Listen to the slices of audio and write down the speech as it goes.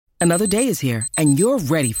Another day is here, and you're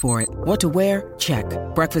ready for it. What to wear? Check.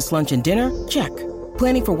 Breakfast, lunch, and dinner? Check.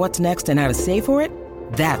 Planning for what's next and how to save for it?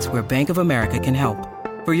 That's where Bank of America can help.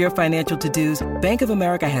 For your financial to-dos, Bank of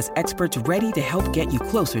America has experts ready to help get you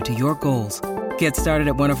closer to your goals. Get started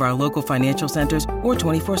at one of our local financial centers or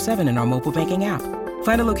 24/7 in our mobile banking app.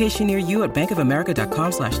 Find a location near you at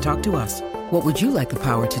bankofamerica.com/talktous. What would you like the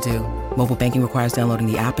power to do? Mobile banking requires downloading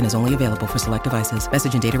the app and is only available for select devices.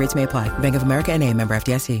 Message and data rates may apply. Bank of America NA, member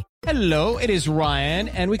FDIC. Hello, it is Ryan,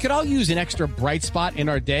 and we could all use an extra bright spot in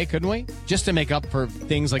our day, couldn't we? Just to make up for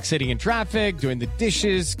things like sitting in traffic, doing the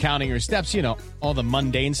dishes, counting your steps, all the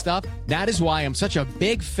mundane stuff. That is why I'm such a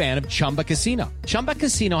big fan of Chumba Casino. Chumba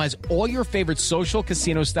Casino has all your favorite social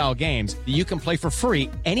casino-style games that you can play for free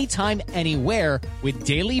anytime, anywhere with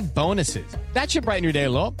daily bonuses. That should brighten your day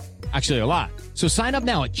a little. Actually, a lot. So sign up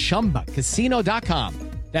now at ChumbaCasino.com.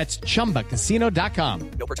 That's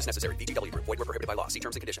ChumbaCasino.com. No purchase necessary. VGW Group. Void where prohibited by law. See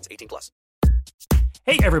terms and conditions. 18+.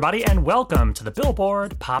 Hey, everybody, and welcome to the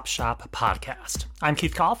Billboard Pop Shop Podcast. I'm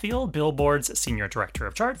Keith Caulfield, Billboard's Senior Director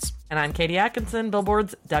of Charts. And I'm Katie Atkinson,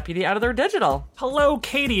 Billboard's Deputy Editor Digital. Hello,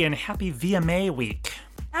 Katie, and happy VMA week.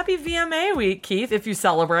 Happy VMA week, Keith, if you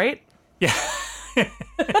celebrate. Yeah.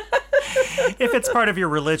 If it's part of your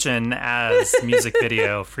religion, as music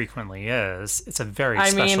video frequently is, it's a very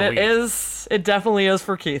special week. It definitely is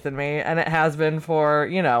for Keith and me, and it has been for,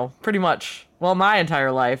 pretty much, my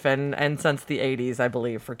entire life, and since the 80s, I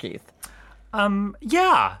believe, for Keith.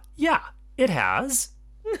 Yeah, it has.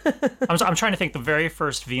 I'm trying to think. The very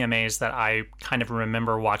first VMAs that I kind of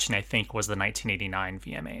remember watching, I think, was the 1989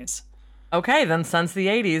 VMAs. Okay, then since the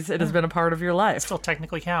 80s, it has been a part of your life. It still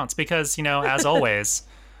technically counts because, as always,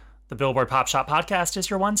 the Billboard Pop Shop Podcast is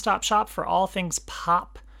your one-stop shop for all things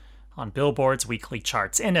pop on Billboard's weekly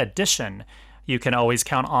charts. In addition, you can always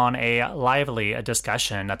count on a lively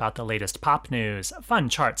discussion about the latest pop news, fun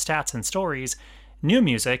chart stats and stories, new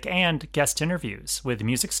music, and guest interviews with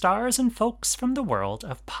music stars and folks from the world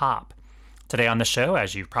of pop. Today on the show,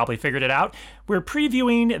 as you've probably figured it out, we're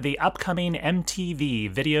previewing the upcoming MTV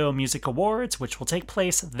Video Music Awards, which will take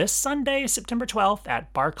place this Sunday, September 12th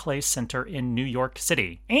at Barclays Center in New York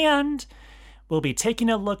City. And we'll be taking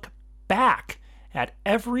a look back at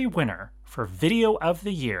every winner for Video of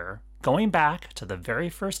the Year, going back to the very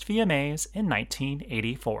first VMAs in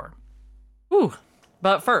 1984. Ooh.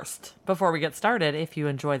 But first, before we get started, if you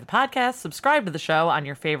enjoy the podcast, subscribe to the show on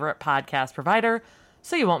your favorite podcast provider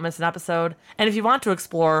so you won't miss an episode. And if you want to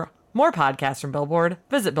explore more podcasts from Billboard,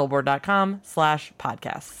 visit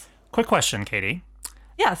billboard.com/podcasts. Quick question, Katie.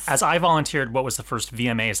 Yes. As I volunteered what was the first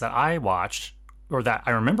VMAs that I watched, or that I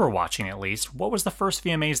remember watching at least, what was the first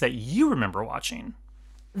VMAs that you remember watching?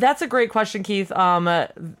 That's a great question, Keith.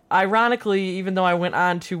 Ironically, even though I went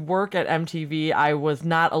on to work at MTV, I was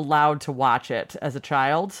not allowed to watch it as a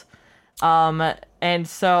child. And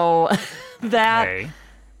so that... Okay.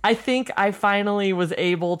 I think I finally was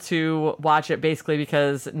able to watch it basically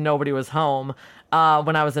because nobody was home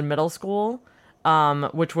when I was in middle school,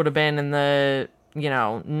 which would have been in the,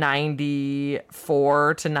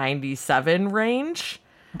 94 to 97 range.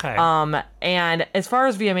 Okay. And as far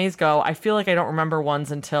as VMAs go, I feel like I don't remember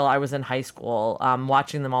ones until I was in high school,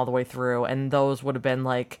 watching them all the way through. And those would have been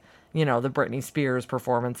like, the Britney Spears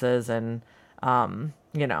performances and,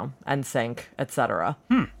 NSYNC, etc.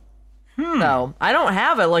 So I don't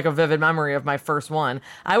have a vivid memory of my first one.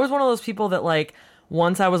 I was one of those people that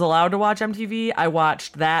once I was allowed to watch MTV, I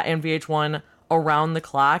watched that and VH1 around the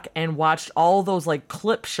clock and watched all those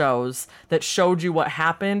clip shows that showed you what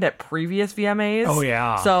happened at previous VMAs. Oh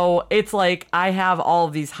yeah. So it's I have all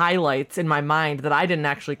of these highlights in my mind that I didn't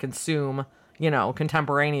actually consume,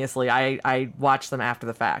 contemporaneously. I watched them after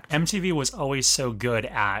the fact. MTV was always so good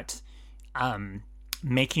at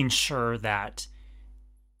making sure that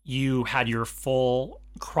you had your full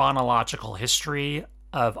chronological history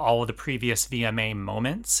of all of the previous VMA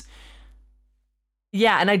moments.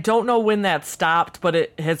 Yeah, and I don't know when that stopped, but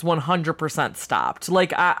it has 100% stopped.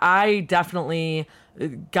 I definitely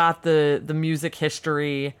got the music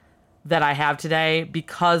history that I have today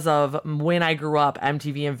because of when I grew up,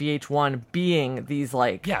 MTV and VH1 being these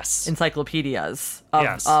yes. encyclopedias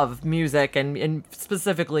Yes. of music and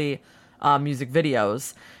specifically music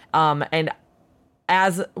videos. And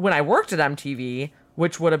as when I worked at MTV,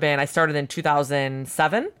 which would have been, I started in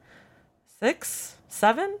 2007, 6,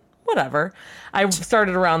 7, whatever. I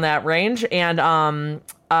started around that range, and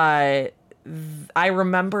I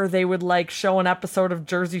remember they would show an episode of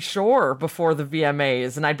Jersey Shore before the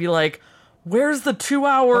VMAs, and I'd be like, where's the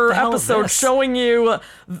 2-hour the hell is episode this? showing you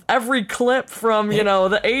every clip from, the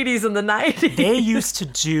 80s and the 90s? They used to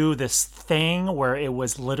do this thing where it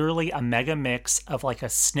was literally a mega mix of like a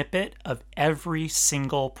snippet of every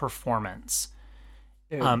single performance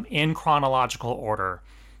in chronological order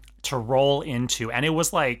to roll into. And it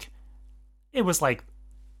was like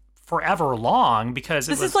forever long because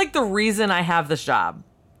This is like the reason I have this job,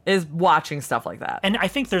 is watching stuff like that. And I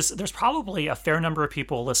think there's probably a fair number of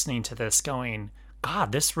people listening to this going,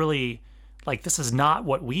 God, this really, like, this is not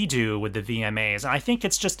what we do with the VMAs. And I think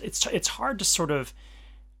it's just, it's hard to sort of,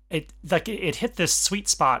 it hit this sweet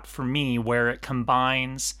spot for me where it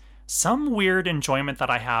combines some weird enjoyment that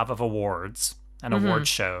I have of awards and award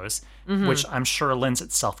shows, which I'm sure lends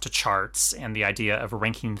itself to charts and the idea of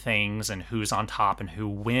ranking things and who's on top and who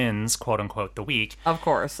wins, quote unquote, the week. Of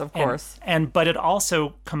course. But it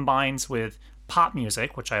also combines with pop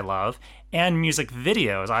music, which I love, and music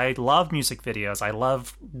videos. I love music videos. I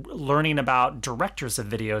love learning about directors of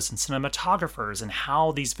videos and cinematographers and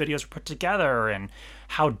how these videos were put together, and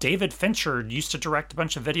how David Fincher used to direct a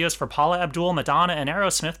bunch of videos for Paula Abdul, Madonna, and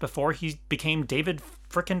Aerosmith before he became David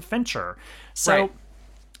frickin' Fincher. So Right.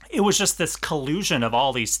 it was just this collusion of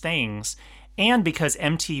all these things. And because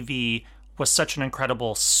MTV was such an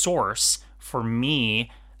incredible source for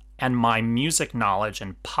me and my music knowledge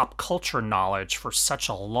and pop culture knowledge for such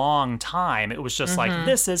a long time, it was just like,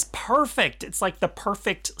 this is perfect. It's like the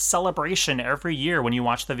perfect celebration every year when you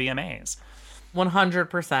watch the VMAs.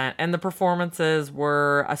 100%. And the performances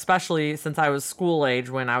were, especially since I was school age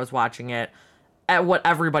when I was watching it, at what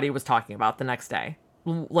everybody was talking about the next day.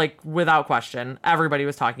 Like, without question, everybody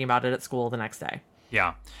was talking about it at school the next day.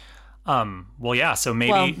 Yeah. Well, yeah. So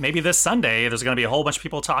maybe this Sunday there's going to be a whole bunch of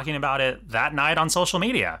people talking about it that night on social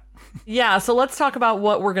media. Yeah, so let's talk about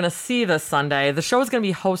what we're going to see this Sunday. The show is going to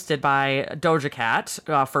be hosted by Doja Cat,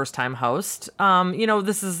 first-time host.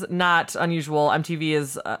 This is not unusual. MTV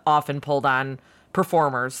is often pulled on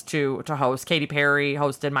performers to host. Katy Perry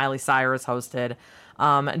hosted, Miley Cyrus hosted.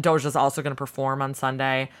 Doja's also going to perform on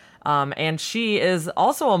Sunday. And she is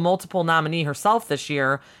also a multiple nominee herself this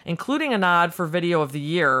year, including a nod for Video of the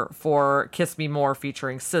Year for Kiss Me More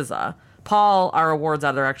featuring SZA. Paul, our awards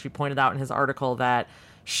editor, actually pointed out in his article that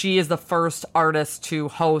she is the first artist to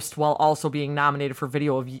host while also being nominated for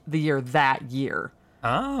Video of the Year that year.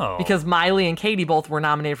 Oh. Because Miley and Katy both were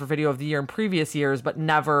nominated for Video of the Year in previous years, but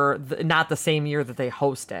not the same year that they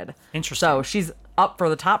hosted. Interesting. So she's up for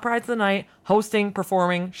the top prize of the night, hosting,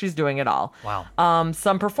 performing. She's doing it all. Wow.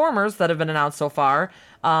 Some performers that have been announced so far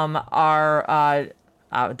are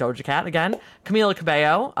Doja Cat again, Camila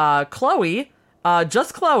Cabello, Chloe,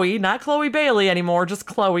 just Chloe, not Chloe Bailey anymore, just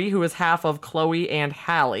Chloe, who is half of Chloe and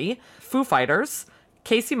Halle, Foo Fighters,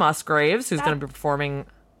 Casey Musgraves, who's going to be performing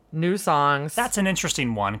new songs. That's an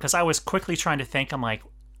interesting one, because I was quickly trying to think. I'm like,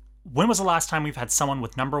 when was the last time we've had someone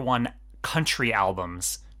with #1 country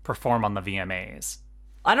albums perform on the VMAs?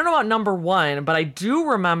 I don't know about #1, but I do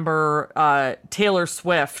remember Taylor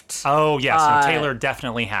Swift. Oh, yes. No, Taylor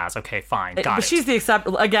definitely has. Okay, fine. Got it. She's the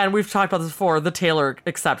exception. Again, we've talked about this before, the Taylor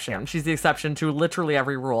exception. Yeah. She's the exception to literally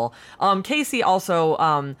every rule. Casey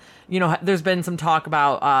also, there's been some talk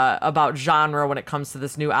about genre when it comes to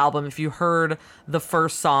this new album. If you heard the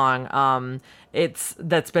first song,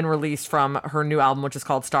 that's been released from her new album, which is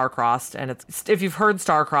called Star-Crossed. And if you've heard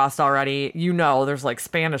Star-Crossed already, there's like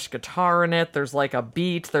Spanish guitar in it. There's like a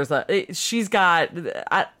beat. She's got,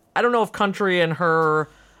 I don't know if country and her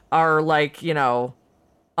are like,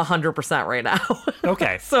 100% right now.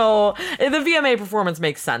 Okay. So the VMA performance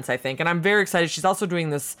makes sense, I think. And I'm very excited. She's also doing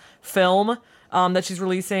this film that she's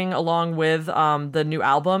releasing along with the new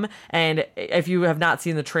album. And if you have not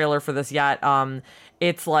seen the trailer for this yet,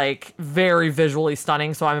 it's like very visually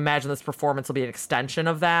stunning. So I imagine this performance will be an extension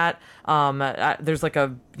of that. There's like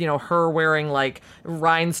her wearing like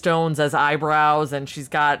rhinestones as eyebrows, and she's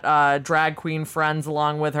got drag queen friends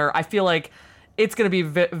along with her. I feel like it's going to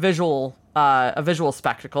be a visual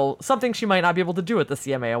spectacle, something she might not be able to do at the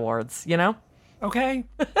CMA Awards, Okay.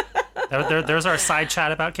 There's our side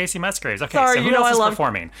chat about Casey Musgraves. Okay, Sorry, so who else is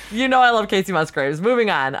performing? I love Casey Musgraves. Moving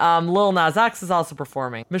on. Lil Nas X is also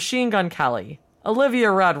performing. Machine Gun Kelly, Olivia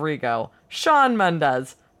Rodrigo, Shawn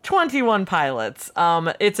Mendes, 21 Pilots.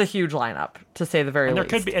 It's a huge lineup, to say the very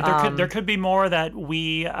least. There could be more that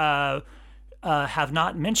we have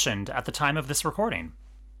not mentioned at the time of this recording.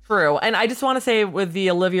 True. And I just want to say with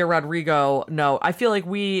the Olivia Rodrigo note, I feel like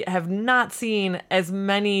we have not seen as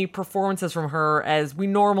many performances from her as we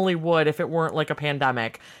normally would if it weren't like a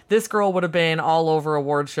pandemic. This girl would have been all over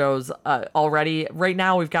award shows already. Right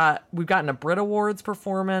now we've gotten a Brit Awards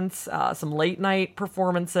performance, some late night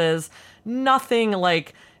performances. Nothing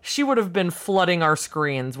like she would have been flooding our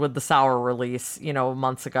screens with the Sour release,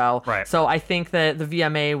 months ago. Right. So I think that the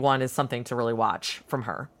VMA one is something to really watch from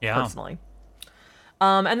her personally.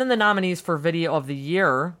 And then the nominees for Video of the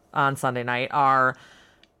Year on Sunday night are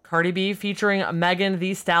Cardi B featuring Megan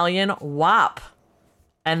Thee Stallion, WAP.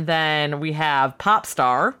 And then we have Pop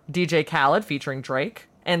Star, DJ Khaled featuring Drake,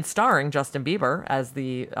 and starring Justin Bieber, as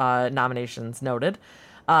the nominations noted.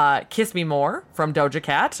 Kiss Me More from Doja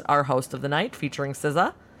Cat, our host of the night, featuring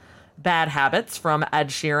SZA. Bad Habits from Ed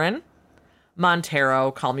Sheeran. Montero,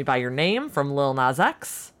 Call Me By Your Name from Lil Nas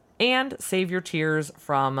X. And Save Your Tears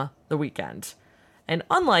from The Weeknd. And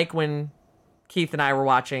unlike when Keith and I were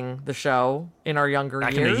watching the show in our younger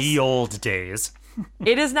Back years, in the ye old days,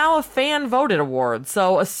 it is now a fan-voted award.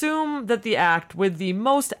 So assume that the act with the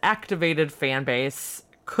most activated fan base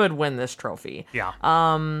could win this trophy. yeah.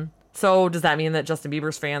 So does that mean that Justin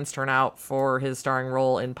Bieber's fans turn out for his starring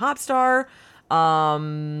role in Popstar?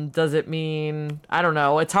 Does it mean, I don't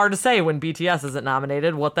know. It's hard to say when BTS isn't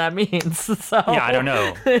nominated what that means. So Yeah, I don't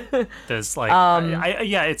know. There's like,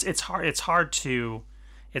 it's hard to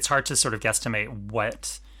sort of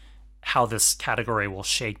guesstimate how this category will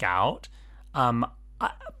shake out.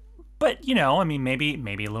 But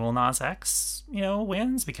maybe Lil Nas X,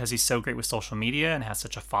 wins because he's so great with social media and has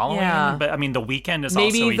such a following. Yeah. But The Weeknd is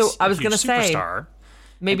Maybe also I was a huge gonna say, superstar.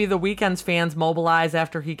 maybe the Weeknd's fans mobilize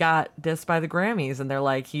after he got dissed by the Grammys, and they're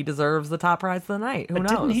like, he deserves the top prize of the night. Who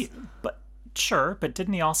knows? But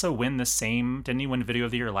didn't he also win didn't he win Video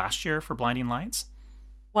of the Year last year for Blinding Lights?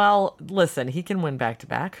 Well, listen, he can win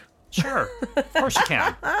back-to-back. Sure, of course you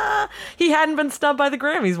can. He hadn't been snubbed by the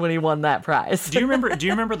Grammys when he won that prize. Do you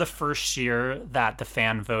remember the first year that the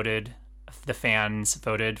fans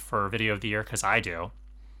voted for Video of the Year? Because I do.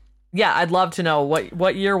 Yeah, I'd love to know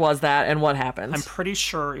what year was that and what happened. I'm pretty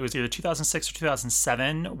sure it was either 2006 or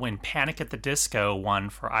 2007 when Panic at the Disco won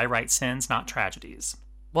for I Write Sins, Not Tragedies.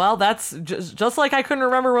 Well, that's just like I couldn't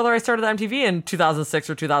remember whether I started MTV in 2006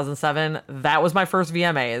 or 2007. That was my first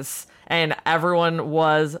VMAs, and everyone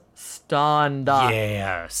was stunned.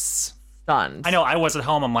 Yes. Stunned. I know. I was at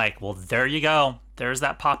home. I'm like, well, there you go. There's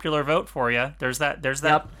that popular vote for you. There's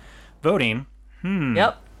that voting.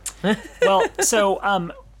 Yep. Well,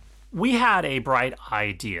 so we had a bright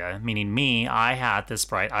idea, meaning me. I had this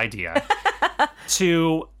bright idea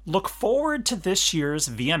to look forward to this year's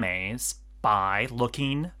VMAs by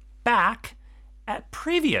looking back at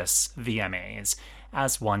previous VMAs,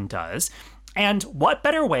 as one does. And what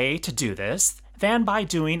better way to do this than by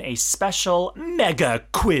doing a special mega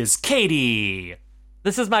quiz, Katie?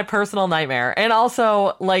 This is my personal nightmare. And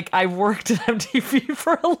also, I worked at MTV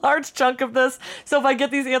for a large chunk of this. So if I get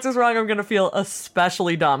these answers wrong, I'm going to feel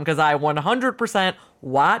especially dumb because I 100%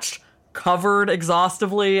 watched, covered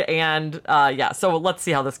exhaustively. And so let's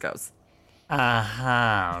see how this goes.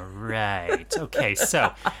 Right. Okay,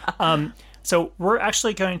 so we're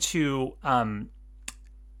actually going to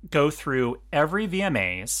go through every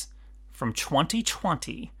VMAs from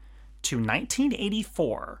 2020 to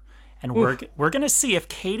 1984, and we're going to see if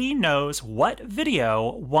Katie knows what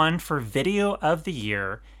video won for Video of the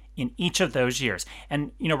Year in each of those years.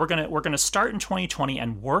 And we're going to start in 2020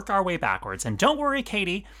 and work our way backwards. And don't worry,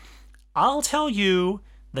 Katie, I'll tell you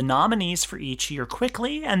the nominees for each year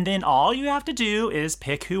quickly, and then all you have to do is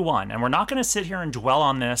pick who won. And we're not going to sit here and dwell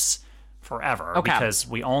on this forever because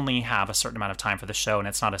we only have a certain amount of time for the show, and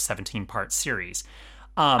it's not a 17-part series.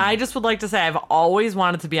 I just would like to say I've always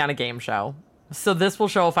wanted to be on a game show. So this will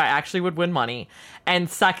show if I actually would win money. And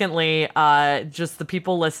secondly, just the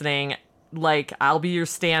people listening, I'll be your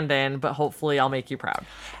stand-in, but hopefully I'll make you proud.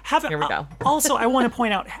 Here we go. Also, I want to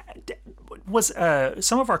point out,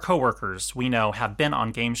 some of our coworkers we know have been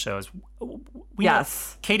on game shows.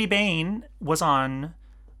 Yes. Katie Bain was on,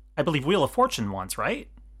 I believe, Wheel of Fortune once, right?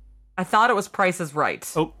 I thought it was Price is Right.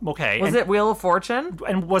 Oh, okay. Was it Wheel of Fortune?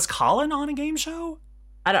 And was Colin on a game show?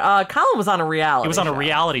 Colin was on a reality show. He was on a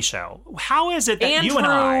reality show. How is it that you and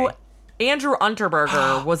I... Andrew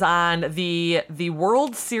Unterberger was on the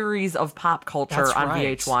World Series of Pop Culture on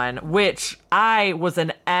VH1, which I was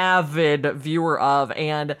an avid viewer of,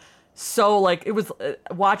 and so it was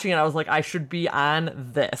watching it, I was like, I should be on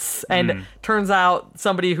this. And turns out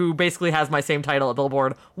somebody who basically has my same title at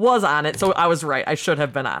Billboard was on it, so I was right. I should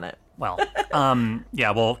have been on it. Well,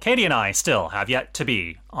 well, Katie and I still have yet to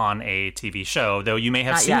be on a TV show, though you may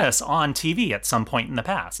have Not seen yet. us on TV at some point in the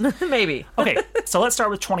past. Maybe. Okay, so let's start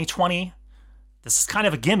with 2020. This is kind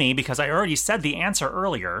of a gimme because I already said the answer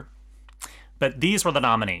earlier, but these were the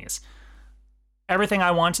nominees. Everything I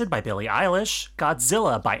Wanted by Billie Eilish,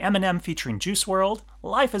 Godzilla by Eminem featuring Juice WRLD,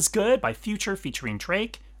 Life is Good by Future featuring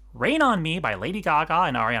Drake, Rain on Me by Lady Gaga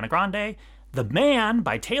and Ariana Grande, The Man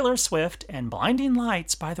by Taylor Swift, and Blinding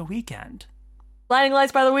Lights by The Weeknd. Blinding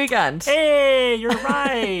Lights by The Weeknd. Hey, you're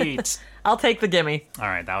right. I'll take the gimme. All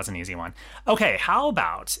right, that was an easy one. Okay, how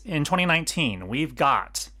about in 2019, we've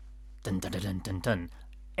got dun, dun, dun, dun, dun, dun,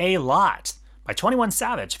 A Lot by 21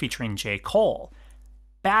 Savage featuring J. Cole,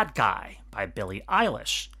 Bad Guy by Billie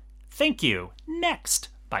Eilish, Thank You, Next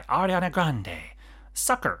by Ariana Grande,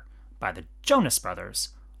 Sucker by the Jonas Brothers,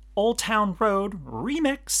 Old Town Road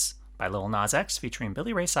Remix by Lil Nas X featuring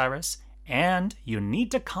Billy Ray Cyrus, and You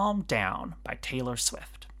Need to Calm Down by Taylor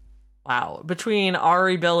Swift. Wow. Between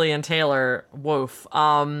Ari, Billy, and Taylor, woof.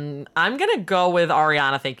 I'm gonna go with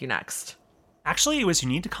Ariana, Thank You, Next. Actually, it was You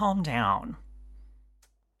Need to Calm Down.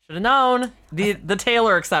 Should have known. The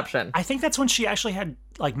Taylor exception. I think that's when she actually had,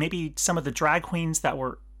 like, maybe some of the drag queens that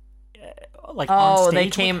were, on stage they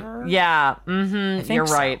with came. her. Yeah. I think You're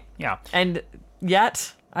so. right. Yeah. And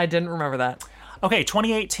yet, I didn't remember that. Okay,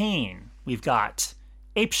 2018, we've got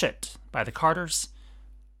Apeshit by the Carters,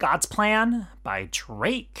 God's Plan by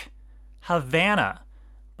Drake, Havana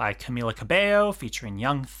by Camila Cabello featuring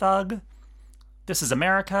Young Thug, This Is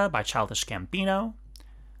America by Childish Gambino,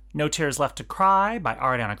 No Tears Left to Cry by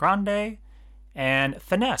Ariana Grande, and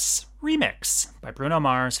Finesse Remix by Bruno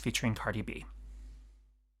Mars featuring Cardi B.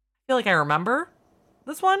 I feel like I remember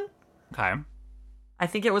this one. Okay. I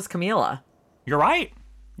think it was Camila. You're right.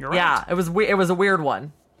 You're right. Yeah, it was a weird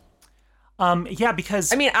one. Yeah,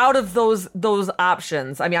 because I mean, out of those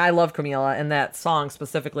options, I mean, I love Camila and that song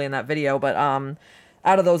specifically in that video, but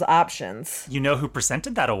out of those options, you know who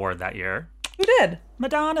presented that award that year? who did?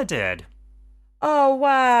 Madonna did. Oh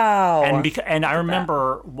wow! And I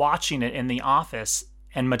remember watching it in the office,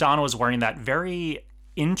 and Madonna was wearing that very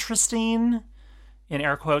interesting, in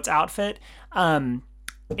air quotes, outfit. And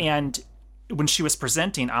when she was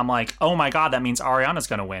presenting, I'm like, oh my God, that means Ariana's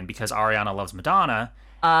going to win because Ariana loves Madonna.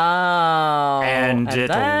 Oh, And it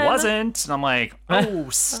then- wasn't. And I'm like, oh,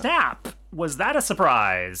 snap. Was that a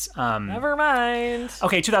surprise? Never mind.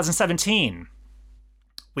 Okay, 2017.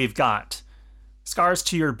 We've got Scars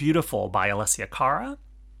to Your Beautiful by Alessia Cara,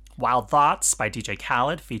 Wild Thoughts by DJ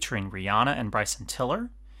Khaled featuring Rihanna and Bryson Tiller,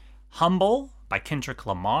 Humble by Kendrick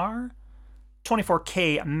Lamar,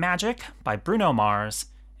 24K Magic by Bruno Mars,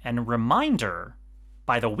 and Reminder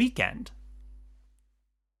by The Weeknd.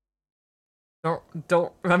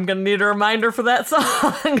 Don't. I'm gonna need a reminder for that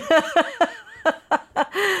song.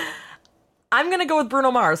 I'm gonna go with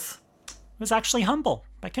Bruno Mars. It was actually Humble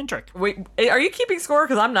by Kendrick. Wait, are you keeping score?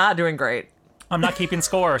 Because I'm not doing great. I'm not keeping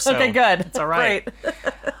score, so Okay, good. it's all right. Great.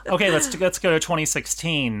 Okay, let's go to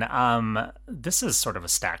 2016. This is sort of a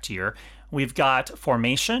stacked year. We've got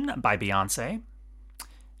Formation by Beyonce,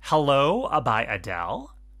 Hello by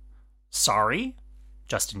Adele, Sorry,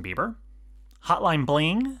 Justin Bieber, Hotline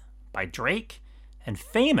Bling by Drake, and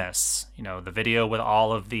Famous, the video with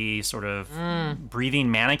all of the sort of breathing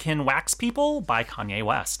mannequin wax people by Kanye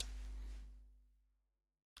West.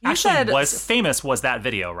 Famous was that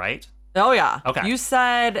video, right? Oh yeah. Okay. You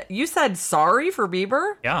said Sorry for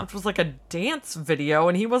Bieber? Yeah. Which was like a dance video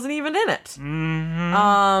and he wasn't even in it.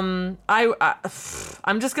 Mm-hmm.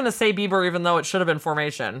 I'm just gonna say Bieber even though it should have been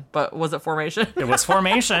Formation. But was it Formation? It was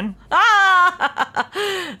Formation.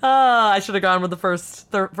 I should have gone with the first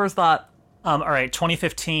thought. All right,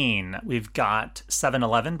 2015, we've got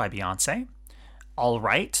 7-Eleven by Beyonce, All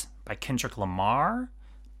Right by Kendrick Lamar,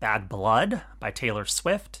 Bad Blood by Taylor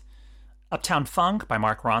Swift, Uptown Funk by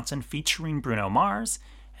Mark Ronson featuring Bruno Mars,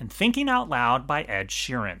 and Thinking Out Loud by Ed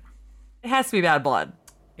Sheeran. It has to be Bad Blood.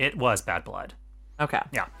 It was Bad Blood. Okay.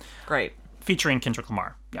 Yeah. Great. Featuring Kendrick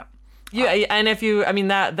Lamar. Yeah. Yeah, and if you, I mean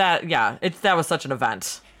that was such an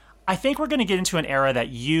event. I think we're going to get into an era that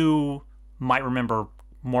you might remember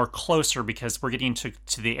more closer because we're getting to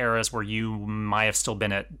the eras where you might have still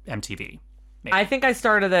been at MTV. Maybe. I think I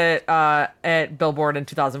started at Billboard in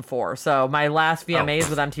 2004. So my last VMAs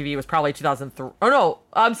with MTV was probably 2003. Oh no,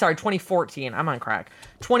 I'm sorry, 2014. I'm on crack.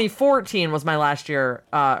 2014 was my last year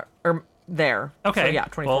there. Okay. So yeah,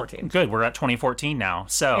 2014. Well, good. We're at 2014 now.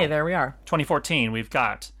 So Hey, there we are. 2014, we've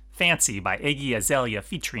got Fancy by Iggy Azalea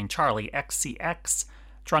featuring Charlie XCX,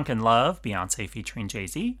 Drunken Love, Beyonce featuring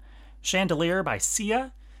Jay-Z, Chandelier by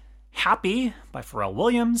Sia, Happy by Pharrell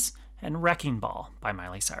Williams, and Wrecking Ball by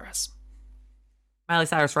Miley Cyrus. Miley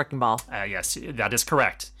Cyrus Wrecking Ball. Yes, that is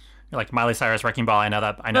correct. You're like Miley Cyrus Wrecking Ball. I know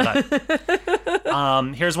that.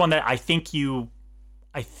 Here's one that I think you'll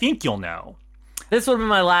know. This would have been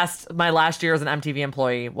my last year as an MTV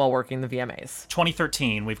employee while working the VMAs.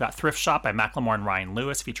 2013, we've got Thrift Shop by Macklemore and Ryan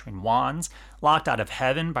Lewis featuring Wands, Locked Out of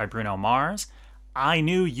Heaven by Bruno Mars, I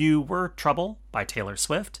Knew You Were Trouble by Taylor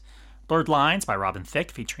Swift, Blurred Lines by Robin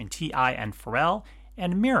Thicke featuring T.I. and Pharrell,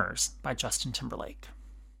 and Mirrors by Justin Timberlake.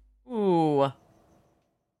 Ooh.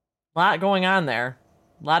 A lot going on there.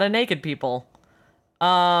 A lot of naked people.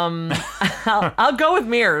 I'll go with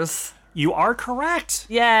Mirrors. You are correct.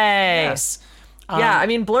 Yay. Yes. Yeah, I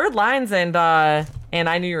mean, Blurred Lines and I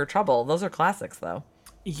Knew You Were Trouble. Those are classics, though.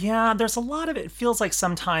 Yeah, there's a lot of it. It feels like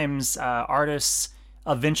sometimes artists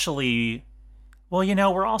eventually... Well,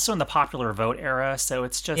 we're also in the popular vote era, so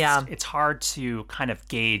it's just it's hard to kind of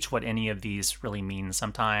gauge what any of these really mean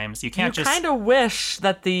sometimes. You kind of wish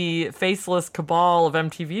that the faceless cabal of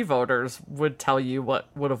MTV voters would tell you what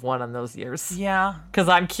would have won on those years. Yeah. Because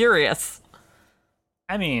I'm curious.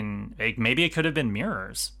 I mean, maybe it could have been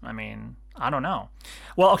Mirrors. I mean, I don't know.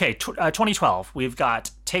 Well, okay, 2012, we've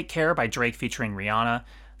got Take Care by Drake featuring Rihanna,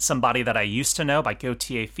 Somebody That I Used to Know by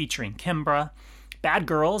Gautier featuring Kimbra, Bad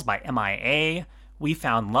Girls by MIA, We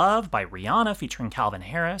Found Love by Rihanna featuring Calvin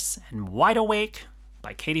Harris, and Wide Awake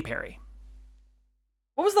by Katy Perry.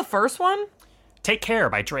 What was the first one? Take Care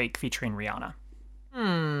by Drake featuring Rihanna.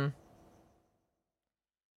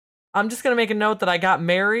 I'm just going to make a note that I got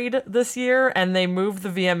married this year and they moved the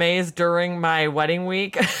VMAs during my wedding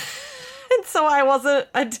week. And so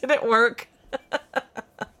I didn't work.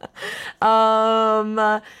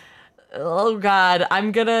 Oh God,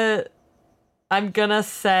 I'm gonna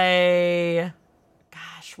say,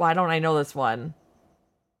 gosh, why don't I know this one?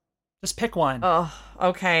 Just pick one. Oh,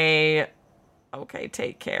 okay. Okay,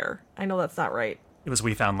 Take Care. I know that's not right. It was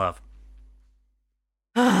We Found Love.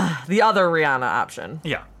 The other Rihanna option.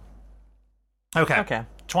 Yeah. Okay.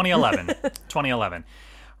 2011.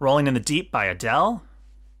 Rolling in the Deep by Adele.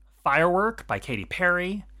 Firework by Katy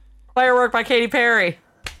Perry. Firework by Katy Perry.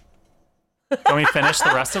 Can we finish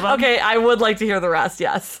the rest of them? Okay, I would like to hear the rest,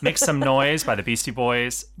 yes. Make Some Noise by the Beastie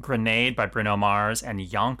Boys. Grenade by Bruno Mars. And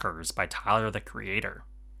Yonkers by Tyler, the Creator.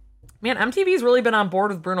 Man, MTV's really been on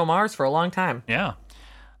board with Bruno Mars for a long time. Yeah.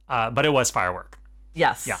 But it was Firework.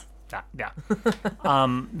 Yes. Yeah.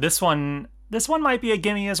 This one might be a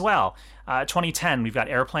gimme as well. 2010, we've got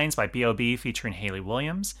Airplanes by B.O.B. featuring Hayley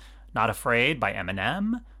Williams, Not Afraid by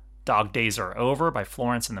Eminem, Dog Days Are Over by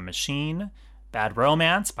Florence and the Machine, Bad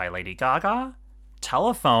Romance by Lady Gaga,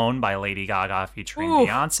 Telephone by Lady Gaga featuring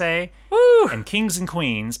Beyonce, and Kings and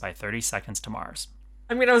Queens by 30 Seconds to Mars.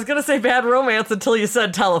 I mean, I was going to say Bad Romance until you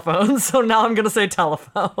said Telephone, so now I'm going to say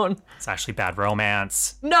Telephone. It's actually Bad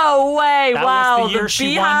Romance. No way! That wow, was the year the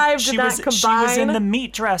Beehive did not combine. She was in the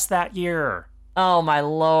meat dress that year. Oh my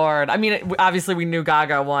lord. I mean, obviously we knew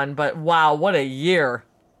Gaga won, but wow, what a year.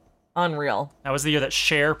 Unreal. That was the year that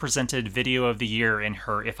Cher presented Video of the Year in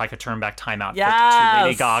her If I Could Turn Back Time outfit yes! to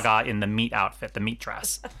Lady Gaga in the meat outfit, the meat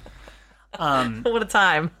dress. What a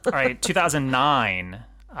time. All right, 2009,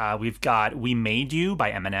 we've got We Made You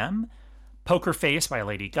by Eminem, Poker Face by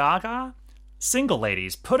Lady Gaga, Single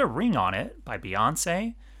Ladies, Put a Ring on It by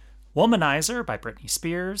Beyonce, Womanizer by Britney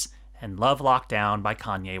Spears, and Love Lockdown by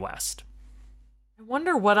Kanye West. I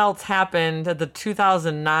wonder what else happened at the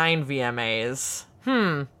 2009 VMAs.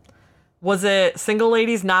 Was it Single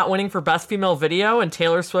Ladies not winning for Best Female Video and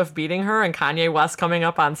Taylor Swift beating her and Kanye West coming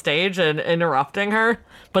up on stage and interrupting her,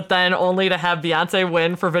 but then only to have Beyonce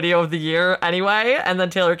win for Video of the Year anyway, and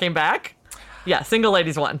then Taylor came back? Yeah, Single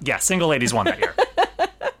Ladies won. Yeah, Single Ladies won that year.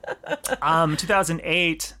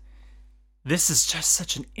 2008. This is just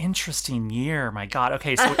such an interesting year. My God.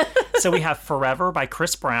 Okay, so we have Forever by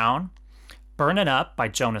Chris Brown, Burnin' Up by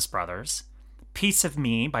Jonas Brothers, Piece of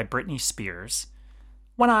Me by Britney Spears,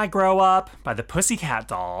 When I Grow Up by the Pussycat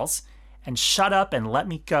Dolls, and Shut Up and Let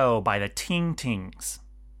Me Go by the Ting Tings.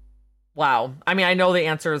 Wow. I mean, I know the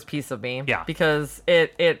answer is Piece of Me. Yeah. Because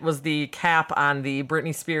it was the cap on the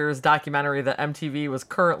Britney Spears documentary that MTV was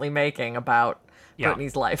currently making about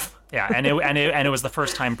Britney's life. Yeah, and it was the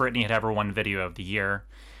first time Britney had ever won Video of the Year.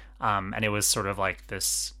 And it was sort of like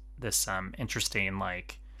this interesting,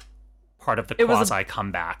 like, part of the quasi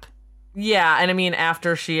comeback. Yeah, and I mean,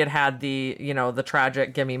 after she had the, the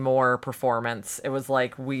tragic Gimme More performance, it was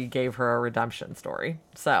like we gave her a redemption story.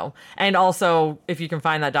 So, and also, if you can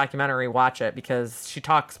find that documentary, watch it, because she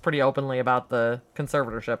talks pretty openly about the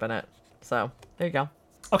conservatorship in it. So, there you go.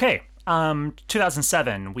 Okay,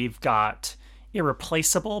 2007, we've got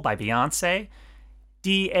Irreplaceable by Beyonce,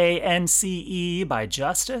 DANCE by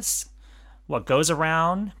Justice, What Goes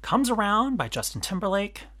Around Comes Around by Justin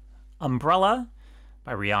Timberlake, Umbrella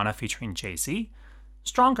by Rihanna featuring Jay-Z,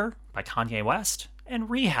 Stronger by Kanye West, and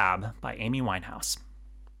Rehab by Amy Winehouse.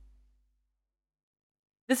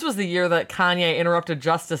 This was the year that Kanye interrupted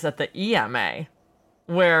justice at the EMA,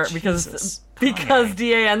 where because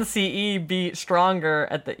DANCE beat Stronger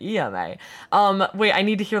at the EMA. Wait, I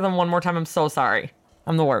need to hear them one more time. I'm so sorry.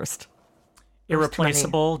 I'm the worst.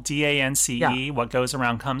 Irreplaceable, DANCE, Yeah. What Goes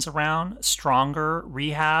Around Comes Around, Stronger,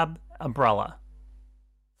 Rehab, Umbrella.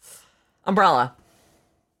 Umbrella.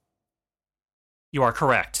 You are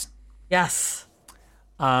correct. Yes.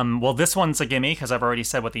 Well, this one's a gimme because I've already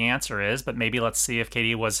said what the answer is, but maybe let's see if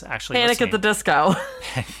Katie was actually Panic listening. at the Disco.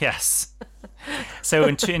 Yes. So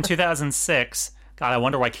in 2006, God, I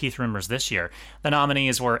wonder why Keith remembers this year. The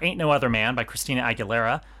nominees were Ain't No Other Man by Christina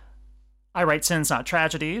Aguilera, I Write Sins Not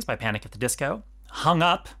Tragedies by Panic at the Disco, Hung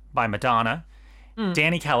Up by Madonna,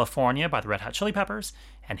 Danny California by the Red Hot Chili Peppers,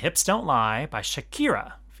 and Hips Don't Lie by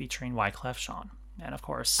Shakira featuring Wyclef Jean. And of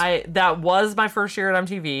course, That was my first year at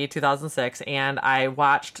MTV, 2006, and I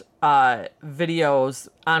watched videos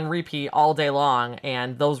on repeat all day long,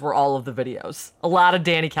 and those were all of the videos. A lot of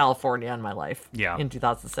Danny California in my life. Yeah. In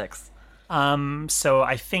 2006. So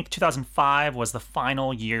I think 2005 was the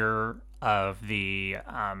final year of the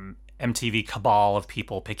MTV cabal of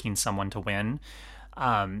people picking someone to win.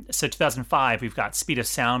 So 2005, we've got Speed of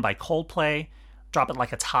Sound by Coldplay, Drop It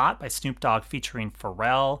Like It's Hot by Snoop Dogg featuring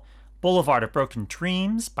Pharrell, Boulevard of Broken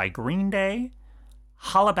Dreams by Green Day,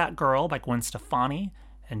 Holla Back Girl by Gwen Stefani,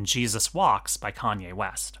 and Jesus Walks by Kanye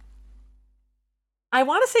West. I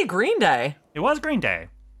want to say Green Day. It was Green Day.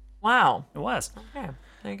 Wow. It was. Okay,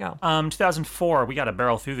 there you go. 2004, we got to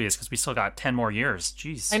barrel through these because we still got 10 more years.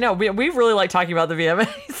 Jeez. I know, we really like talking about the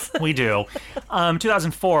VMAs. We do.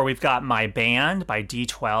 2004, we've got My Band by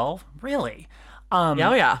D12. Really?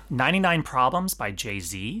 Yeah. 99 Problems by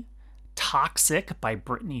Jay-Z. Toxic by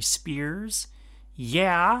Britney Spears.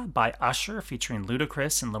 Yeah by Usher featuring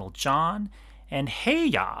Ludacris and Lil Jon. And Hey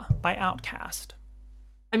Ya by Outkast.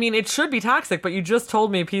 I mean, it should be Toxic, but you just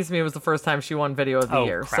told me Piece Me was the first time she won Video of the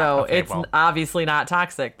Year. Crap. So Okay, it's well. obviously not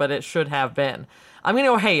Toxic, but it should have been. I'm going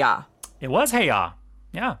to go Hey Ya. It was Hey Ya.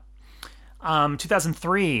 Yeah.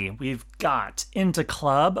 2003, we've got Into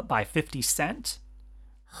Club by 50 Cent.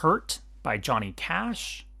 Hurt by Johnny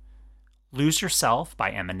Cash. Lose Yourself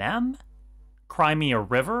by Eminem. Cry Me a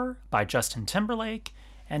River by Justin Timberlake.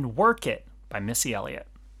 And Work It by Missy Elliott.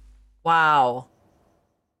 Wow.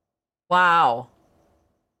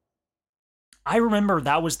 I remember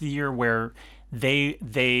that was the year where they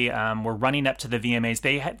were running up to the VMAs.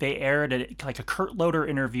 They aired like a Kurt Loder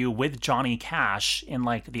interview with Johnny Cash in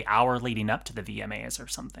like the hour leading up to the VMAs or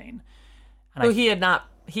something. And So he had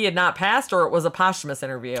not passed, or it was a posthumous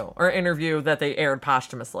interview, or interview that they aired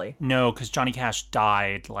posthumously? No, because Johnny Cash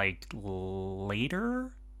died like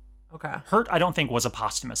later. Okay. Hurt, I don't think was a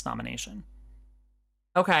posthumous nomination.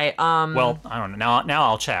 Okay. Well, I don't know. Now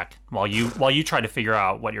I'll check while you try to figure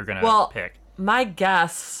out what you're gonna pick. My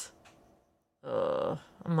guess. I'm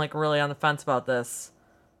like really on the fence about this.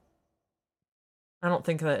 I don't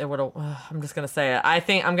think that it would have. I'm just gonna say it. I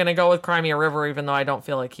think I'm gonna go with Cry Me a River, even though I don't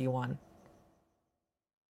feel like he won.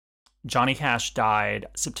 Johnny Cash died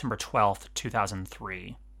September 12th,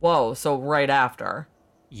 2003. Whoa! So right after.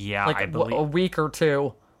 Yeah, Like I believe. a week or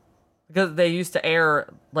two, because they used to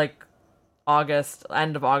air like August,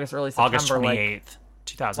 end of August, early September. August 28th,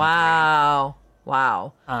 2003.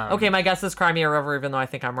 Wow. Okay, my guess is Cry Me a River, even though I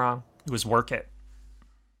think I'm wrong. It was Work It.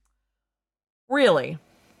 Really?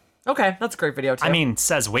 Okay, that's a great video too. I mean,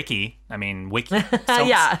 says Wiki. I mean, Wiki.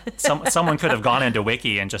 Yeah. Someone could have gone into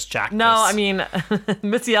Wiki and just jacked no, this. I mean,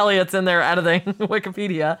 Missy Elliott's in there editing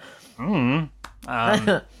Wikipedia.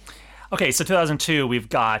 Okay, so 2002, we've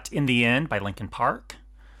got In the End by Linkin Park,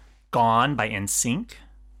 Gone by NSYNC,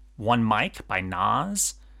 One Mic by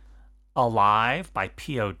Nas, Alive by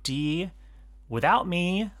POD, Without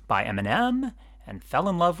Me by Eminem, and Fell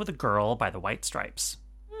in Love with a Girl by the White Stripes.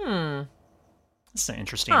 This is an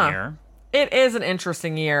interesting year. It is an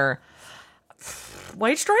interesting year.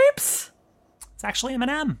 White Stripes? It's actually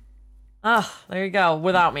Eminem. Oh, there you go.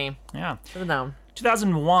 Without Me. Yeah. Should have known.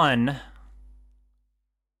 2001,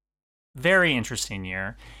 very interesting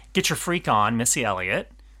year. Get Your Freak On, Missy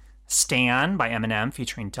Elliott. Stan by Eminem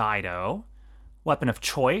featuring Dido. Weapon of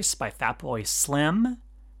Choice by Fatboy Slim.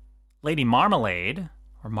 Lady Marmalade,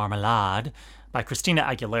 or Marmalade, by Christina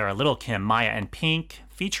Aguilera, Lil' Kim, Maya, and Pink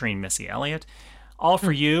featuring Missy Elliott. All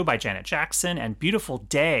For You by Janet Jackson. And Beautiful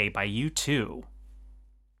Day by U2.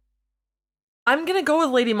 I'm going to go with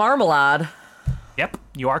Lady Marmalade. Yep,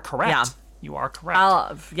 you are correct. Yeah. You are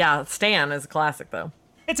correct. Yeah, Stan is a classic, though.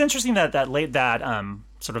 It's interesting that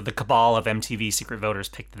sort of the cabal of MTV secret voters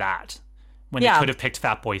picked that when they could have picked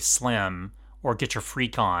Fatboy Slim or Get Your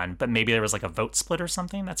Freak On, but maybe there was like a vote split or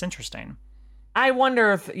something. That's interesting. I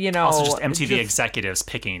wonder if, Also just MTV executives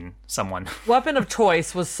picking someone. Weapon of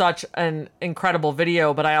Choice was such an incredible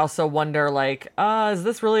video, but I also wonder, like, is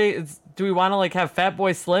this really, do we want to, like, have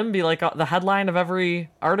Fatboy Slim be, like, the headline of every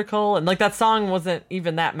article? And, like, that song wasn't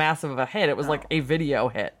even that massive of a hit. It was, like, a video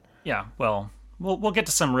hit. Yeah, well, we'll get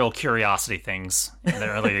to some real curiosity things in the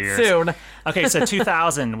earlier years. Soon. Okay, so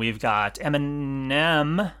 2000, we've got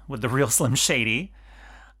Eminem with The Real Slim Shady,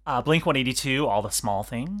 Blink-182, All the Small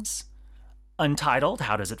Things, Untitled,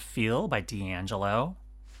 How Does It Feel by D'Angelo,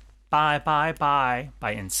 Bye Bye Bye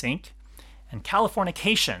by NSYNC, and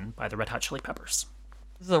Californication by the Red Hot Chili Peppers.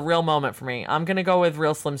 This is a real moment for me. I'm going to go with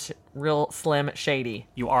Real Slim Shady.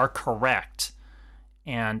 You are correct.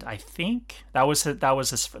 And I think that was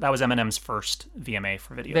Eminem's first VMA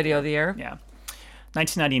for video of the year. Yeah.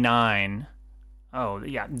 1999. Oh,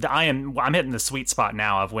 yeah. I'm hitting the sweet spot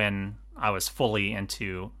now of when I was fully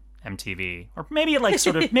into MTV, or maybe like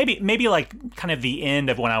sort of maybe like kind of the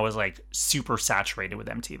end of when I was like super saturated with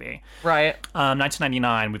MTV. Right.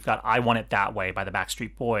 1999, we've got I Want It That Way by the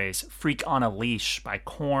Backstreet Boys, Freak on a Leash by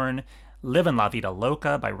Korn, Livin' La Vida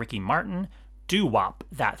Loca by Ricky Martin, Doo Wop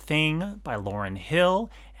That Thing by Lauryn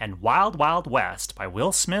Hill, and Wild Wild West by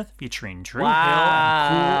Will Smith featuring Drew Hill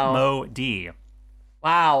and Kool Mo D.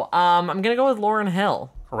 Wow. I'm gonna go with Lauryn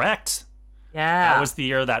Hill. Correct. Yeah. That was the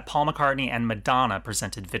year that Paul McCartney and Madonna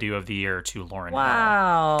presented Video of the Year to Lauryn Hill.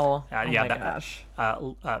 Wow. Gosh.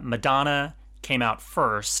 Madonna came out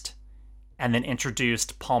first and then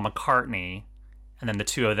introduced Paul McCartney, and then the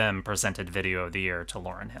two of them presented Video of the Year to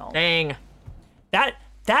Lauryn Hill. Dang.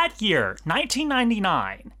 That year,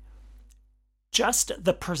 1999, just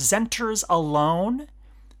the presenters alone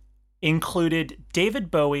included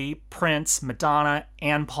David Bowie, Prince, Madonna,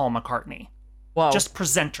 and Paul McCartney. Whoa. Just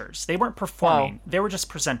presenters. They weren't performing. Whoa. They were just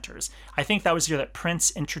presenters. I think that was the year that Prince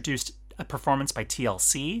introduced a performance by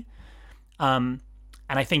TLC. And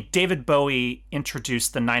I think David Bowie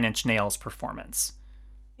introduced the Nine Inch Nails performance.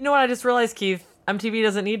 You know what I just realized, Keith? MTV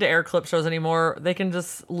doesn't need to air clip shows anymore. They can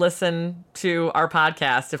just listen to our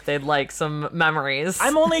podcast if they'd like some memories.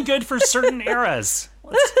 I'm only good for certain eras.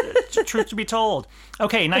 Truth to be told.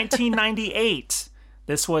 Okay, 1998.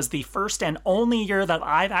 This was the first and only year that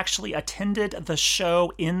I've actually attended the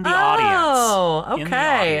show in the audience. Oh, okay. In the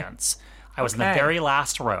audience. I was in the very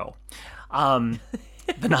last row. The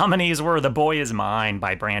nominees were The Boy Is Mine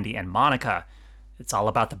by Brandy and Monica, It's All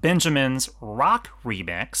About the Benjamins rock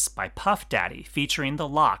remix by Puff Daddy featuring The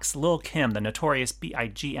Lox, Lil' Kim, The Notorious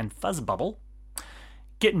B.I.G., and Fuzzbubble,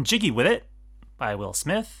 Getting Jiggy With It by Will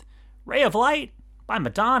Smith, Ray of Light by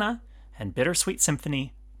Madonna, and Bittersweet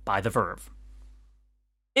Symphony by The Verve.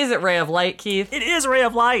 Is it Ray of Light, Keith? It is Ray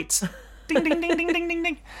of Light. Ding, ding, ding, ding, ding, ding,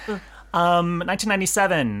 ding.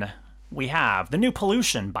 1997, we have The New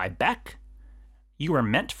Pollution by Beck, You Were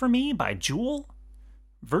Meant For Me by Jewel,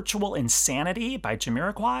 Virtual Insanity by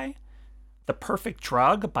Jamiroquai, The Perfect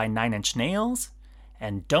Drug by Nine Inch Nails,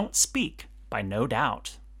 and Don't Speak by No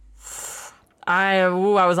Doubt. I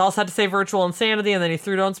was all set to say Virtual Insanity, and then you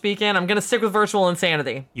threw Don't Speak in. I'm going to stick with Virtual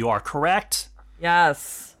Insanity. You are correct.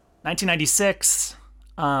 Yes. 1996,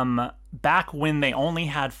 back when they only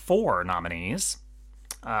had 4 nominees.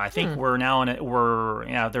 I think we're now in it.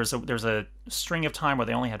 There's a string of time where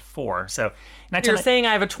they only had 4. So you're saying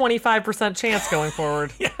I have a 25% chance going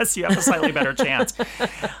forward. Yes, you have a slightly better chance.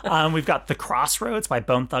 We've got The Crossroads by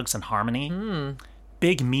Bone Thugs and Harmony,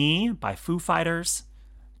 Big Me by Foo Fighters,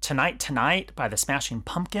 Tonight Tonight by the Smashing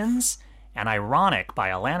Pumpkins, and Ironic by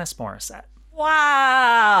Alanis Morissette.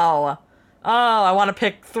 Wow. Oh, I want to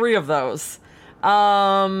pick 3 of those.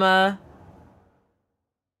 Wow.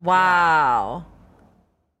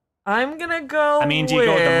 I'm gonna go. I mean, do you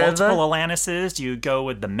go with the multiple Alanises? Do you go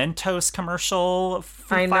with the Mentos commercial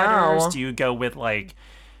Foo Fighters? Do you go with like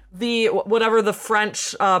the whatever the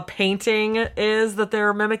French painting is that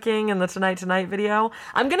they're mimicking in the Tonight Tonight video?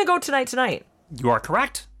 I'm gonna go Tonight Tonight. You are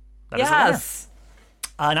correct. That is yes.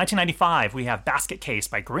 1995, we have Basket Case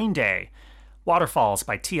by Green Day, Waterfalls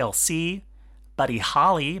by TLC, Buddy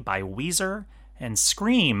Holly by Weezer, and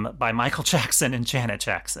Scream by Michael Jackson and Janet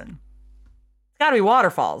Jackson. Gotta be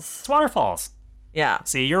Waterfalls. It's Waterfalls. Yeah.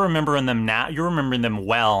 See, you're remembering them now. You're remembering them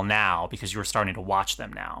well now because you're starting to watch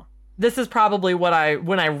them now. This is probably when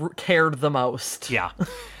I cared the most. Yeah.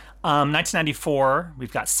 1994,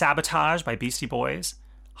 we've got Sabotage by Beastie Boys,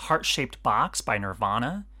 Heart-Shaped Box by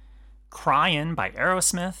Nirvana, Cryin' by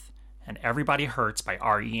Aerosmith, and Everybody Hurts by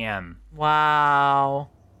R.E.M. Wow.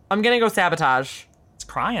 I'm gonna go Sabotage. It's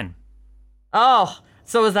Cryin'. Oh,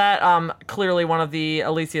 So is that clearly one of the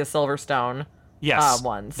Alicia Silverstone Yes.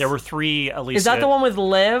 ones? There were 3 Alicia. Is that the one with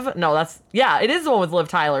Liv? No, it is the one with Liv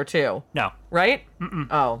Tyler too. No. Right?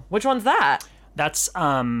 Mm-mm. Oh, which one's that? That's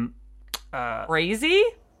Crazy?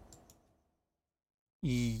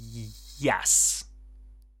 Yes.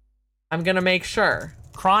 I'm gonna make sure.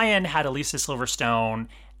 Cryin' had Alicia Silverstone,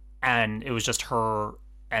 and it was just her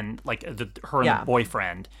and like and the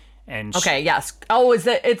boyfriend. And okay, yes. Oh,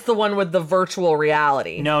 it's the one with the virtual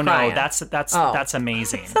reality? No, Cryin'. that's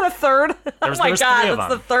amazing. Is that a third? Oh my God,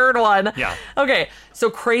 that's the third one. Yeah. Okay, so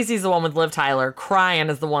Crazy's the one with Liv Tyler. Cryin'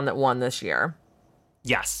 is the one that won this year.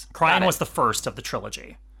 Yes, Cryin' was the first of the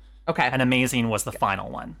trilogy. Okay. And Amazing was the final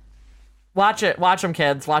one. Watch it. Watch them,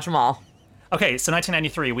 kids. Watch them all. Okay, so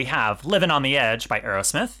 1993, we have Livin' on the Edge by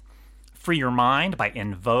Aerosmith, Free Your Mind by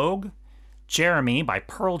In Vogue, Jeremy by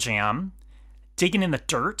Pearl Jam, Digging in the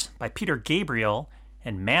Dirt by Peter Gabriel,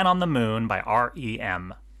 and Man on the Moon by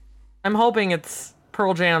R.E.M. I'm hoping it's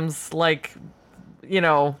Pearl Jam's,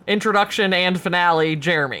 introduction and finale,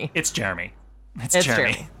 Jeremy. It's Jeremy. It's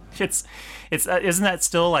Jeremy. It's isn't that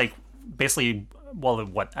still, basically... Well,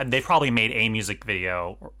 what they probably made a music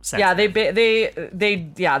video. Since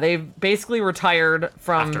they basically retired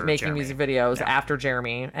from after making Jeremy. Music videos after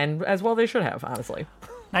Jeremy, and as well they should have, honestly.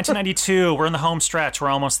 1992, we're in the home stretch. We're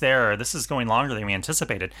almost there. This is going longer than we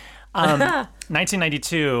anticipated.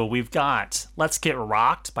 1992, we've got "Let's Get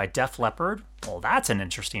Rocked" by Def Leppard. Well, that's an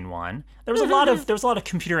interesting one. There was a lot of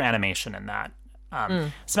computer animation in that.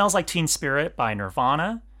 "Smells Like Teen Spirit" by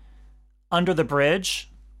Nirvana, "Under the Bridge"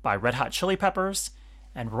 by Red Hot Chili Peppers,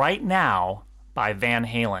 and "Right Now" by Van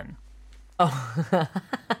Halen. Oh,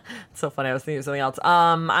 it's so funny. I was thinking of something else.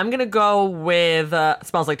 I'm gonna go with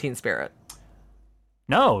 "Smells Like Teen Spirit."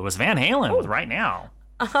 No, it was Van Halen with "Right Now."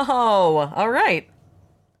 Oh, all right.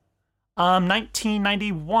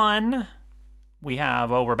 1991, we have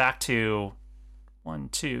we're back to 1,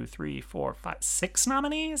 2, 3, 4, 5, 6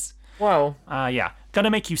 nominees. Whoa. Yeah, "Gonna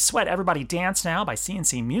Make You Sweat, Everybody Dance Now" by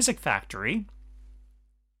CNC Music Factory.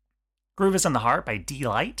 "Groove Is in the Heart" by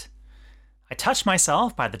D-Light, "I Touch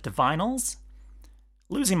Myself" by the Divinals,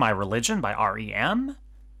 "Losing My Religion" by R.E.M.,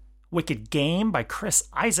 "Wicked Game" by Chris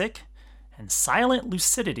Isaak, and "Silent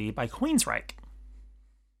Lucidity" by Queensryche.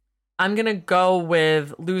 I'm gonna go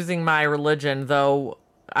with "Losing My Religion," though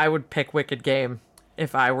I would pick "Wicked Game"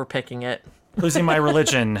 if I were picking it. "Losing My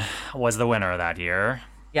Religion" was the winner that year.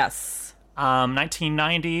 Yes.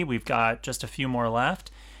 1990, we've got just a few more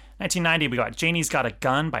left. 1990, we got "Janie's Got a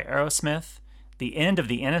Gun" by Aerosmith, "The End of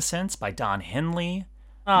the Innocents" by Don Henley,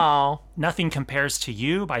 Oh. "Nothing Compares to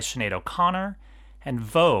You" by Sinead O'Connor, and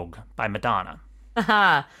 "Vogue" by Madonna.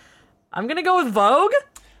 I'm gonna go with Vogue.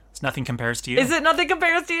 It's "Nothing Compares to You." Is it "Nothing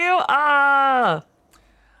Compares to You"?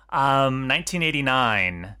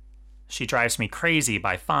 1989, "She Drives Me Crazy"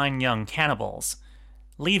 by Fine Young Cannibals,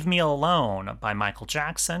 "Leave Me Alone" by Michael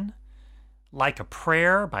Jackson, "Like a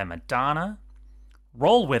Prayer" by Madonna,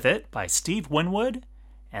 "Roll With It" by Steve Winwood,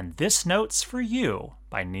 and "This Note's for You"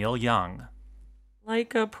 by Neil Young.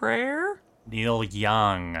 Like a Prayer? Neil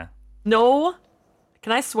Young. No.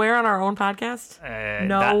 Can I swear on our own podcast?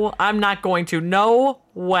 No, I'm not going to. No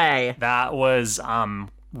way. That was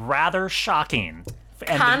rather shocking.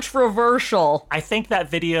 And controversial. I think that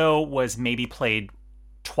video was maybe played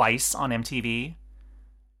twice on MTV.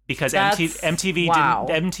 Because MTV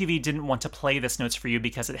didn't want to play "This Note's for You"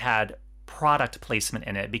 because it had product placement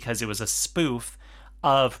in it, because it was a spoof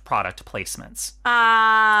of product placements.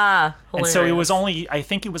 Hilarious. And so it was only, I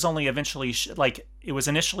think it was only eventually, it was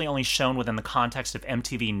initially only shown within the context of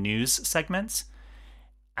MTV news segments.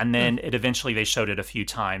 And then they showed it a few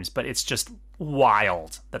times, but it's just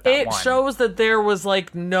wild that it won. shows that there was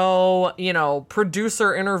no,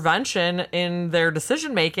 producer intervention in their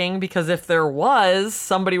decision making, because if there was,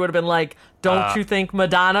 somebody would have been like, don't you think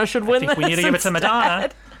Madonna should win this? We need to give it to Madonna.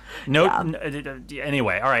 No.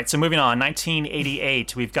 Anyway, all right, so moving on.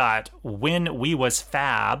 1988, we've got "When We Was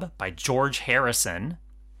Fab" by George Harrison,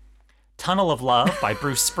 "Tunnel of Love" by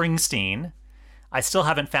Bruce Springsteen, "I Still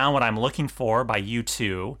Haven't Found What I'm Looking For" by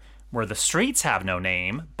U2, "Where the Streets Have No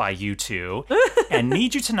Name" by U2, and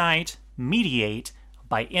 "Need You Tonight, Mediate"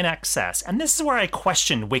 by INXS. And this is where I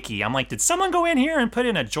questioned Wiki. I'm like, did someone go in here and put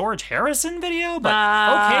in a George Harrison video? But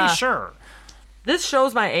okay, sure. This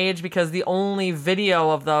shows my age, because the only video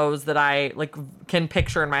of those that I can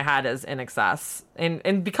picture in my head is INXS.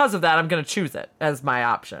 And because of that, I'm going to choose it as my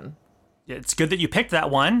option. It's good that you picked that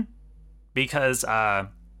one, because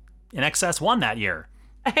INXS won that year.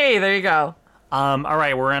 Hey, there you go. All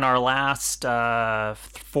right, we're in our last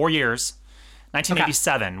 4 years.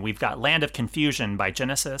 1987, we've got "Land of Confusion" by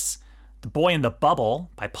Genesis, "The Boy in the Bubble"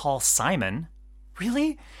 by Paul Simon,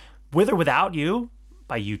 Really? With or Without You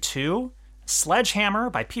by U2,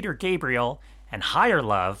 Sledgehammer by Peter Gabriel, and Higher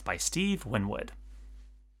Love by Steve Winwood.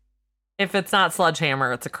 If it's not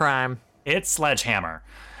Sledgehammer, it's a crime. It's Sledgehammer.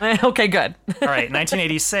 Okay, good. All right,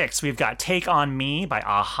 1986, we've got Take On Me by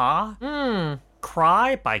Aha.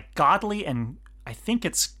 Cry by Godly and I think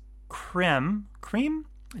it's Cream?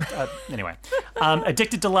 Anyway.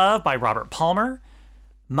 Addicted to Love by Robert Palmer.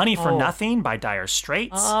 Money for Nothing by Dire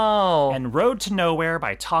Straits. Oh. And Road to Nowhere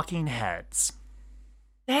by Talking Heads.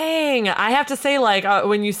 Dang, I have to say, like,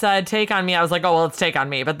 when you said Take On Me, I was like, oh, well, it's Take On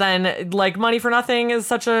Me. But then, like, Money for Nothing is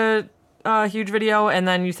such a huge video, and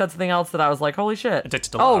then you said something else that I was like, holy shit.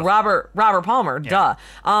 Addicted to Love. Oh, Robert Palmer, duh.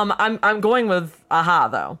 I'm going with Aha,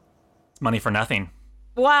 though. Money for Nothing.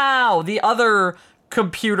 Wow, the other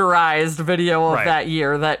computerized video of that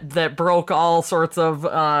year that broke all sorts of,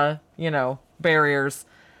 barriers.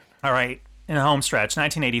 All right, in the home stretch,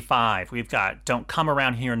 1985, we've got Don't Come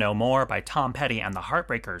Around Here No More by Tom Petty and the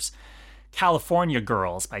Heartbreakers, California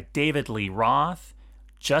Girls by David Lee Roth,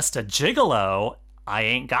 Just a Gigolo, I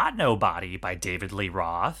Ain't Got Nobody by David Lee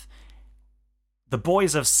Roth, The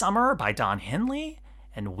Boys of Summer by Don Henley,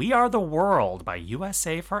 and We Are the World by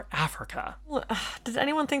USA for Africa. Does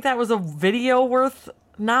anyone think that was a video worth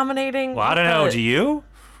nominating? Well, I don't know. Do you?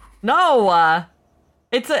 No.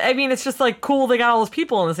 It's just like cool they got all those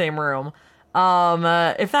people in the same room.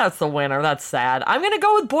 If that's the winner, that's sad. I'm gonna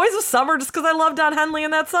go with Boys of Summer just because I love Don Henley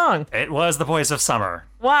in that song. It was The Boys of Summer.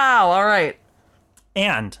 Wow. All right.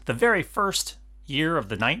 And the very first year of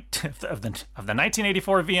the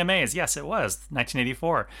 1984 VMAs. Yes, it was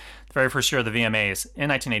 1984. The very first year of the VMAs in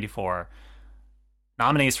 1984.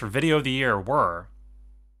 Nominees for Video of the Year were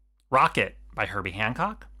Rocket by Herbie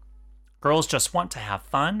Hancock, Girls Just Want to Have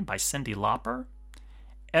Fun by Cyndi Lauper,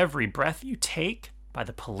 Every Breath You Take by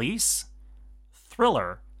The Police,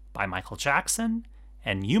 Thriller by Michael Jackson,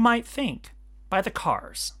 and You Might Think by The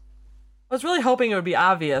Cars. I was really hoping it would be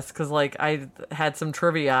obvious because, like, I had some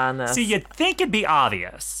trivia on this. See, you'd think it'd be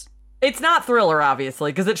obvious. It's not Thriller,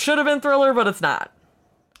 obviously, because it should have been Thriller, but it's not.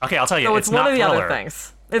 Okay, I'll tell you, So it's one not of the Thriller. other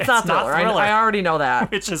things. It's not Thriller. Thriller. I already know that.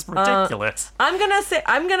 Which is ridiculous. I'm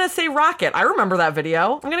gonna say Rocket. I remember that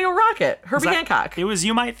video. I'm gonna go Rocket. Herbie Hancock. It was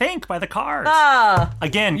You Might Think by The Cars.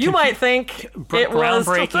 Again, You might think it was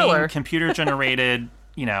groundbreaking, Thriller. computer-generated,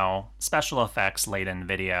 special effects laden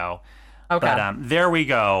video. Okay. But there we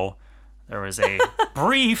go. There was a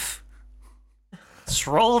brief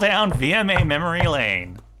stroll down VMA memory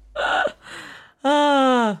lane.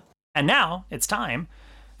 And now it's time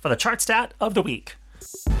for the chart stat of the week.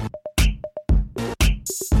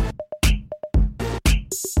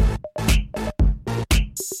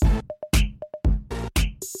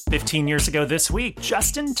 "15 years ago this week,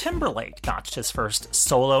 Justin Timberlake notched his first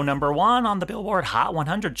solo #1 on the Billboard Hot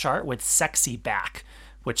 100 chart with Sexy Back,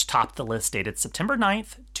 which topped the list dated September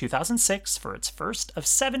 9th, 2006 for its first of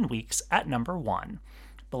 7 weeks at #1.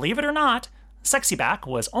 Believe it or not, Sexy Back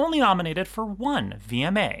was only nominated for one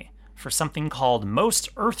VMA, for something called Most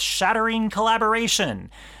Earth-Shattering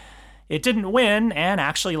Collaboration. It didn't win and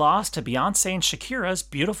actually lost to Beyonce and Shakira's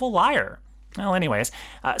Beautiful Liar. Well, anyways,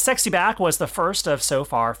 Sexy Back was the first of so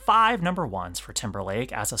far 5 #1s for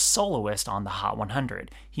Timberlake as a soloist on the Hot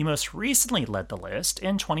 100. He most recently led the list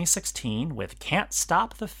in 2016 with Can't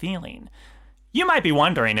Stop the Feeling. You might be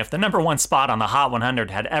wondering if the #1 spot on the Hot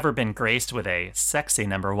 100 had ever been graced with a sexy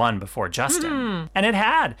 #1 before Justin. And it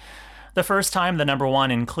had. The first time the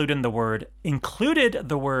 #1 included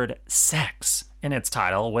the word sex in its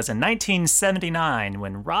title was in 1979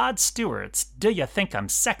 when Rod Stewart's Do You Think I'm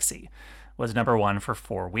Sexy was #1 for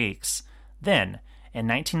 4 weeks. Then, in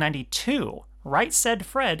 1992, Right Said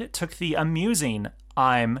Fred took the amusing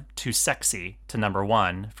I'm Too Sexy to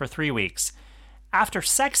 #1 for 3 weeks. After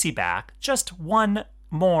Sexy Back, just one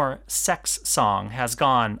more sex song has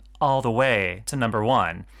gone all the way to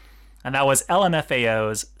 #1, and that was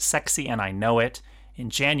LMFAO's Sexy and I Know It in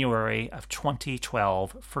January of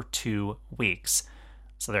 2012 for 2 weeks.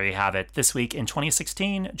 So there you have it. This week in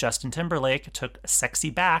 2016, Justin Timberlake took Sexy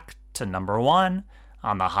Back to #1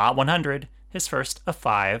 on the Hot 100, his first of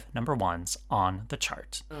 5 #1s on the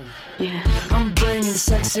chart. Yeah, I'm bringing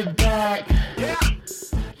sexy back. Yeah.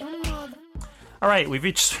 All right, we've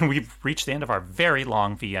reached the end of our very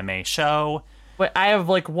long VMA show. Wait, I have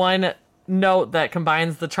like one note that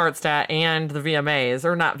combines the chart stat and the VMAs,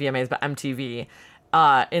 or not VMAs, but MTV,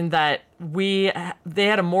 in that they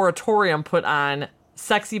had a moratorium put on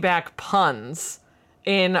Sexy Back puns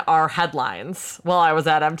in our headlines while I was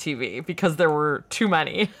at MTV because there were too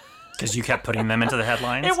many. Because you kept putting them into the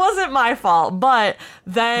headlines? It wasn't my fault, but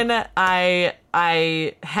then I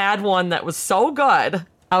had one that was so good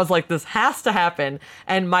I was like, this has to happen.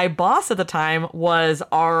 And my boss at the time was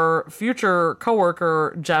our future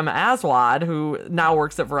coworker, Jem Aswad, who now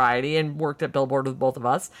works at Variety and worked at Billboard with both of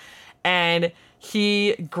us. And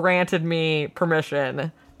he granted me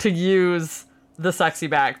permission to use the sexy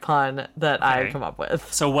back pun that I had come up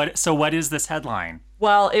with. So what is this headline?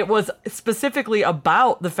 Well, it was specifically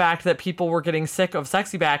about the fact that people were getting sick of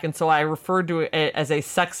sexy back, and so I referred to it as a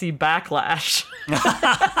sexy backlash.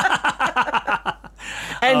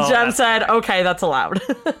 And Jem said, okay, that's allowed.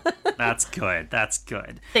 That's good. That's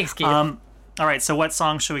good. Thanks, Keith. All right, so what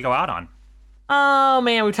song should we go out on? Oh,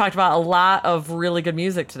 man, we talked about a lot of really good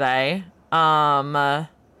music today. We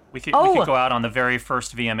could go out on the very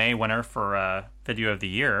first VMA winner for Video of the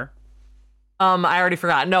Year. I already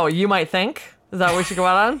forgot. No, You Might Think. Is that what we should go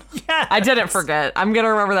out on? Yeah. I didn't forget. I'm going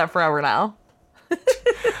to remember that forever now.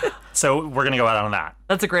 So we're going to go out on that.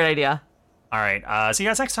 That's a great idea. All right. See you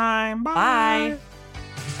guys next time. Bye. Bye.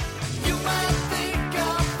 You might think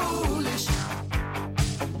I'm foolish,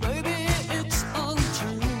 maybe it's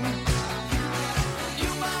untrue. You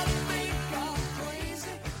might think I'm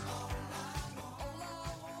crazy, all I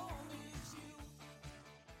want is you.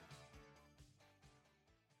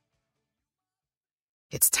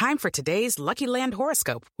 It's time for today's Lucky Land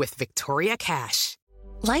horoscope with Victoria Cash.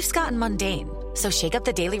 Life's gotten mundane, so shake up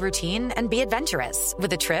the daily routine and be adventurous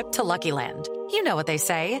with a trip to Lucky Land. You know what they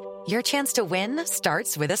say, your chance to win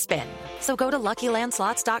starts with a spin. So go to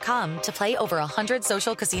LuckyLandSlots.com to play over 100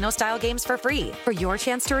 social casino-style games for free for your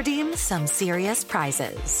chance to redeem some serious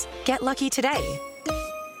prizes. Get lucky today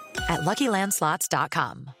at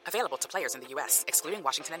LuckyLandSlots.com. Available to players in the U.S., excluding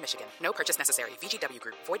Washington and Michigan. No purchase necessary. VGW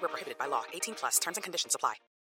Group. Void where prohibited by law. 18+. Terms and conditions apply.